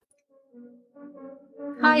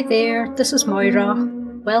Hi there, this is Moira.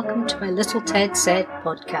 Welcome to my Little Ted Said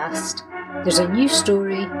podcast. There's a new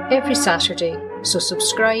story every Saturday, so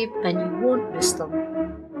subscribe and you won't miss them.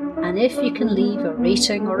 And if you can leave a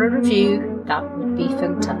rating or a review, that would be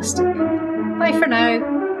fantastic. Bye for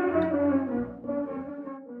now.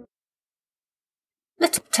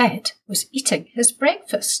 Little Ted was eating his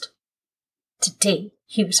breakfast. Today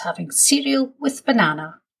he was having cereal with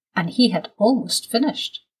banana, and he had almost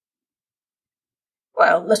finished.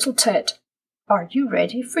 "Well, Little Ted, are you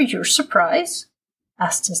ready for your surprise?"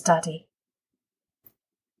 asked his daddy.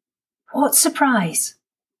 "What surprise?"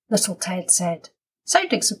 Little Ted said,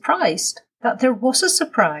 sounding surprised that there was a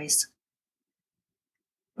surprise.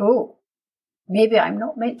 "Oh, maybe I'm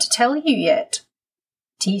not meant to tell you yet,"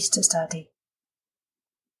 teased his daddy.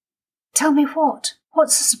 "Tell me what?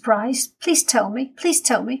 What's the surprise? Please tell me, please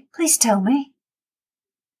tell me, please tell me."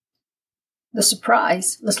 "The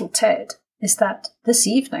surprise, Little Ted, is that this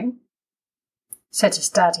evening," said his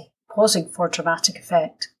daddy, pausing for dramatic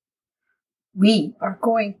effect, "we are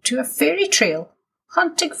going to a fairy trail,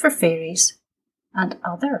 hunting for fairies and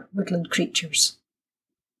other woodland creatures."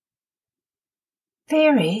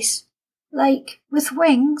 "Fairies? Like with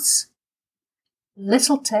wings?"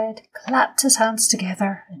 Little Ted clapped his hands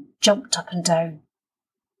together and jumped up and down.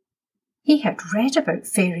 He had read about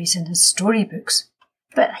fairies in his storybooks,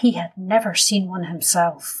 but he had never seen one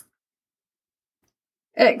himself.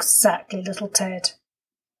 "Exactly, Little Ted.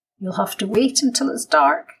 You'll have to wait until it's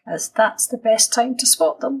dark, as that's the best time to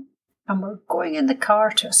spot them, and we're going in the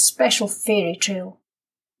car to a special fairy trail.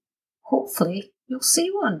 Hopefully you'll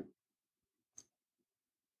see one."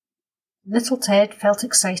 Little Ted felt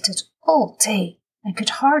excited all day and could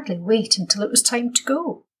hardly wait until it was time to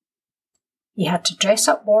go. He had to dress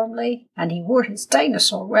up warmly, and he wore his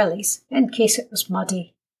dinosaur wellies in case it was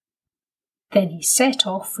muddy. Then he set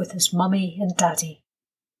off with his mummy and daddy.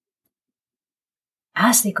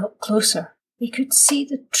 As they got closer, they could see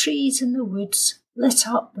the trees in the woods lit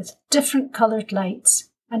up with different coloured lights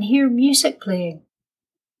and hear music playing.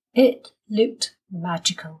 It looked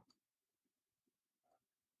magical.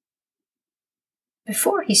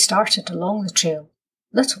 Before he started along the trail,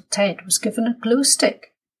 Little Ted was given a glow stick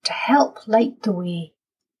to help light the way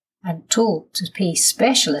and told to pay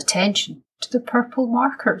special attention to the purple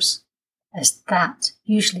markers, as that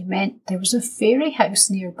usually meant there was a fairy house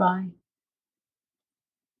nearby.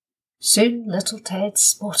 Soon Little Ted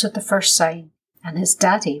spotted the first sign, and his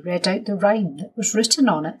daddy read out the rhyme that was written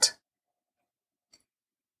on it.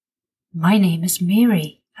 "My name is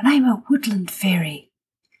Mary, and I'm a woodland fairy.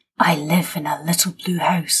 I live in a little blue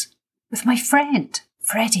house with my friend,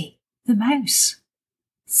 Freddy, the mouse.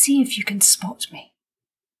 See if you can spot me."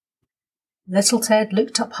 Little Ted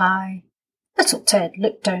looked up high. Little Ted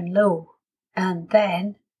looked down low. And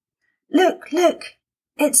then, "Look, look!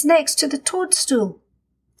 It's next to the toadstool."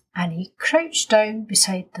 And he crouched down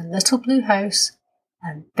beside the little blue house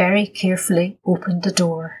and very carefully opened the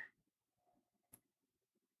door.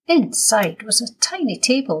 Inside was a tiny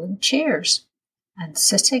table and chairs, and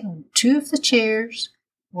sitting on two of the chairs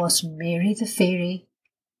was Mary the fairy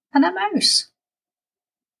and a mouse.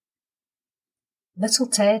 Little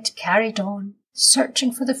Ted carried on,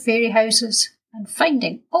 searching for the fairy houses and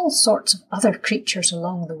finding all sorts of other creatures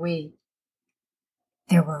along the way.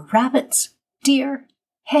 There were rabbits, deer,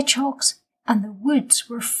 hedgehogs, and the woods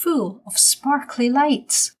were full of sparkly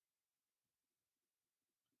lights.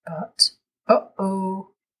 But,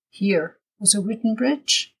 here was a wooden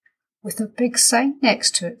bridge with a big sign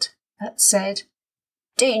next to it that said,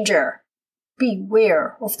 "Danger!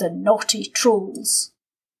 Beware of the naughty trolls."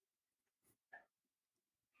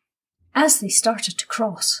 As they started to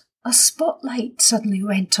cross, a spotlight suddenly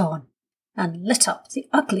went on and lit up the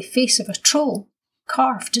ugly face of a troll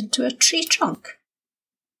carved into a tree trunk.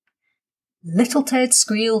 Little Ted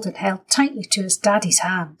squealed and held tightly to his daddy's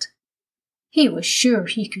hand. He was sure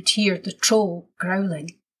he could hear the troll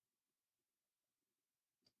growling.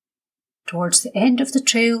 Towards the end of the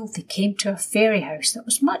trail, they came to a fairy house that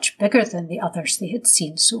was much bigger than the others they had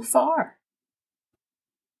seen so far.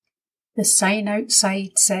 The sign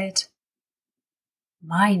outside said,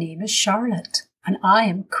 "My name is Charlotte, and I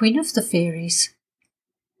am Queen of the Fairies.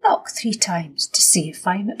 Knock 3 times to see if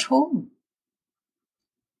I'm at home."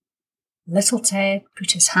 Little Ted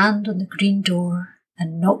put his hand on the green door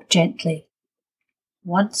and knocked gently.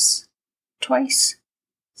 Once, twice,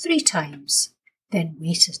 3 times, then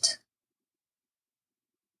waited.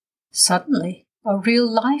 Suddenly, a real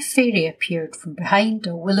live fairy appeared from behind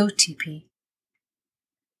a willow teepee.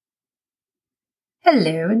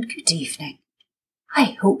 "Hello and good evening.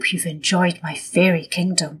 I hope you've enjoyed my fairy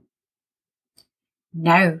kingdom.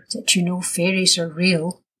 Now that you know fairies are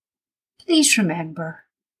real, please remember,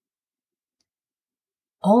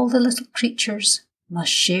 all the little creatures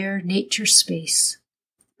must share nature's space,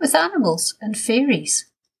 with animals and fairies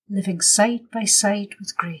living side by side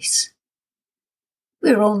with grace.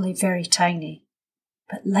 We're only very tiny,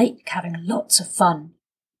 but like having lots of fun.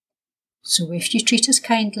 So if you treat us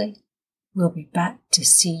kindly, we'll be back to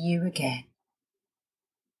see you again.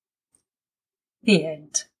 The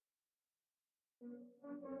end.